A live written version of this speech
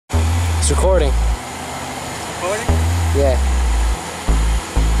recording. Recording? Yeah.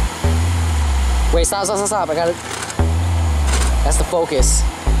 Wait, stop. I got it. That's the focus.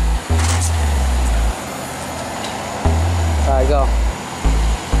 Alright, go.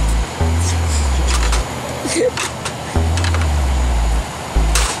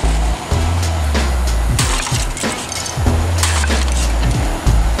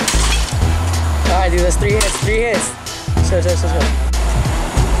 Alright, dude, that's 3 hits. Show.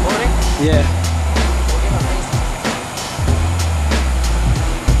 Recording? Yeah.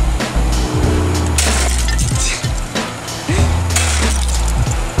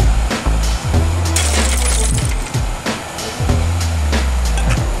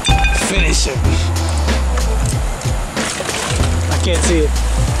 Finish him. I can't see it.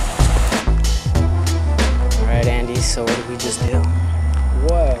 Alright, Andy, so what did we just do?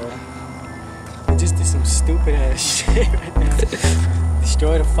 Well, we just did some stupid ass shit right now.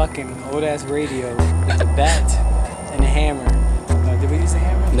 Destroyed a fucking old ass radio with the bat and a hammer. Did we use the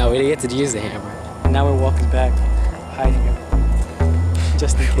hammer? No, we didn't get to use the hammer. Now we're walking back, hiding it.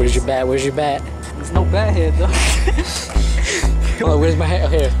 Just in case. Where's your bat? There's no bat here, though. Oh, where's my hammer?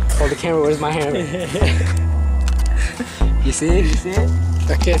 Here, hold the camera, where's my hammer? You see it?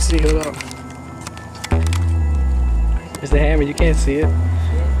 I can't see, hold on. There's the hammer, you can't see it.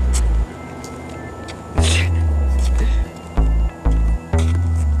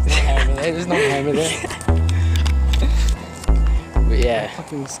 There's no hammer there. But yeah.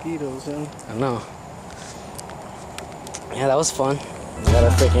 Fucking mosquitoes, huh? I know. Yeah, that was fun. We got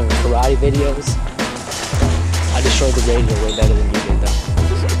our freaking karate videos. I destroyed the radio way better than you did, though.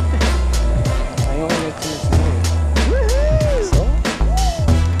 I only make too much noise. So?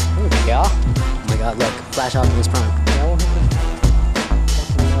 Yeah. Oh my god, look. Flash Optimus Prime. I won't hit this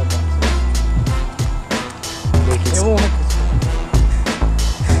fucking mailbox. We can It won't hit this.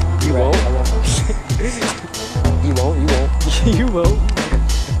 You won't? You won't. You won't.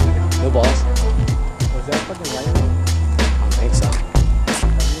 No balls. Was that fucking lightning? I don't think so.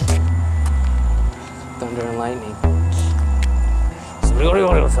 Thunder and lightning.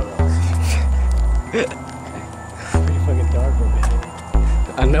 Pretty fucking dark over here.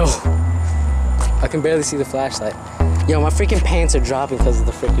 I know. I can barely see the flashlight. Yo, my freaking pants are dropping because of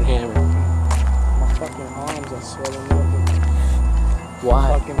the freaking hammer. My fucking arms are swelling up with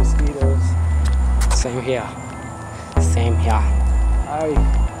Why? fucking mosquitoes. Same here.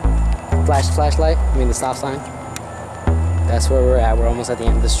 Flashlight? I mean the stop sign? That's where we're at. We're almost at the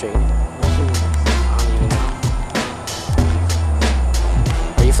end of the street. I don't even know.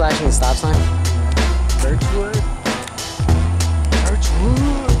 Are you flashing the stop sign? Birchwood?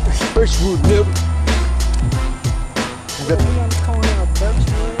 Nope. I'm calling out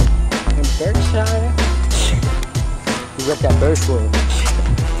Birchwood and Berkshire. You ripped that Birchwood.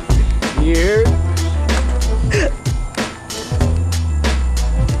 Yeah.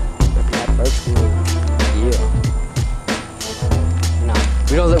 That Birchwood. Yeah. No,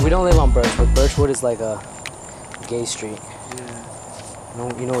 we don't live on Birchwood. Birchwood is like a gay street.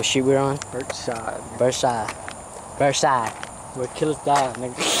 Yeah. You know what street we're on? Berkshire. Berkshire. Where killers die,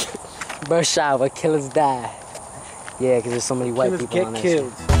 nigga. Berkshire, where killers die. Yeah, because there's so many white Killers people on get there.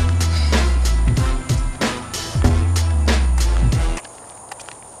 killed.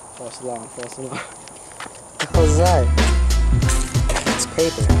 False alarm. What's that? It's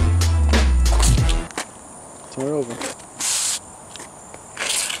paper. Turn it over.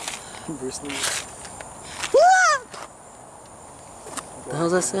 Bruce Lee. What the hell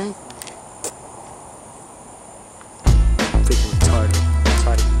does that say? Freaking retarded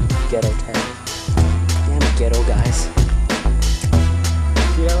ghetto tag. Damn ghetto guys.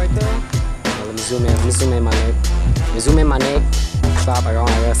 See that right there? Well, let me zoom in my neck. Stop, I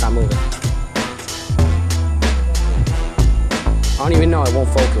gotta stop moving. I don't even know, it won't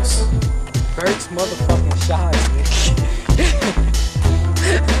focus. Bert's motherfucking shy, nigga.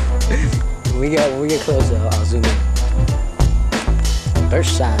 When we get closer, I'll zoom in.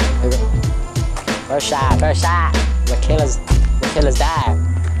 First shot. Where killers die.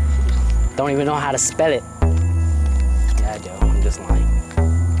 Don't even know how to spell it. Yeah, I do. I'm just lying.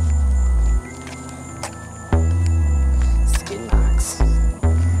 Skin knocks.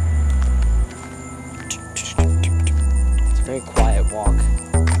 It's a very quiet walk.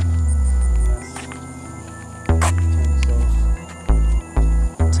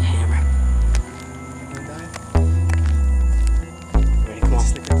 It's a hammer. Ready? Come on.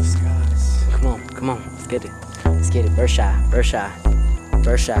 Just look at the skies. Come on. Let's get it.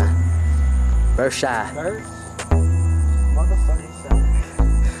 Berkshire. Bert? Motherfucking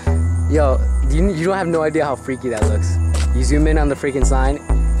shy. Yo, you don't have no idea how freaky that looks. You zoom in on the freaking sign,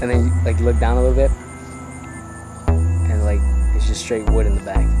 and then you, like, look down a little bit, and like it's just straight wood in the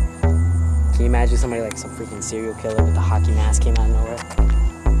back. Can you imagine somebody like some freaking serial killer with the hockey mask came out of nowhere?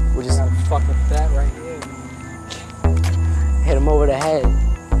 We're just gotta fuck with that right here. hit him over the head.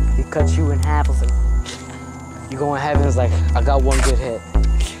 He cuts you in half. It's like, you go in heaven. It's like, I got one good hit.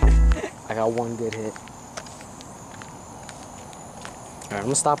 I got one good hit. All right, I'm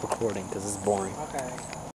gonna stop recording because it's boring. Okay.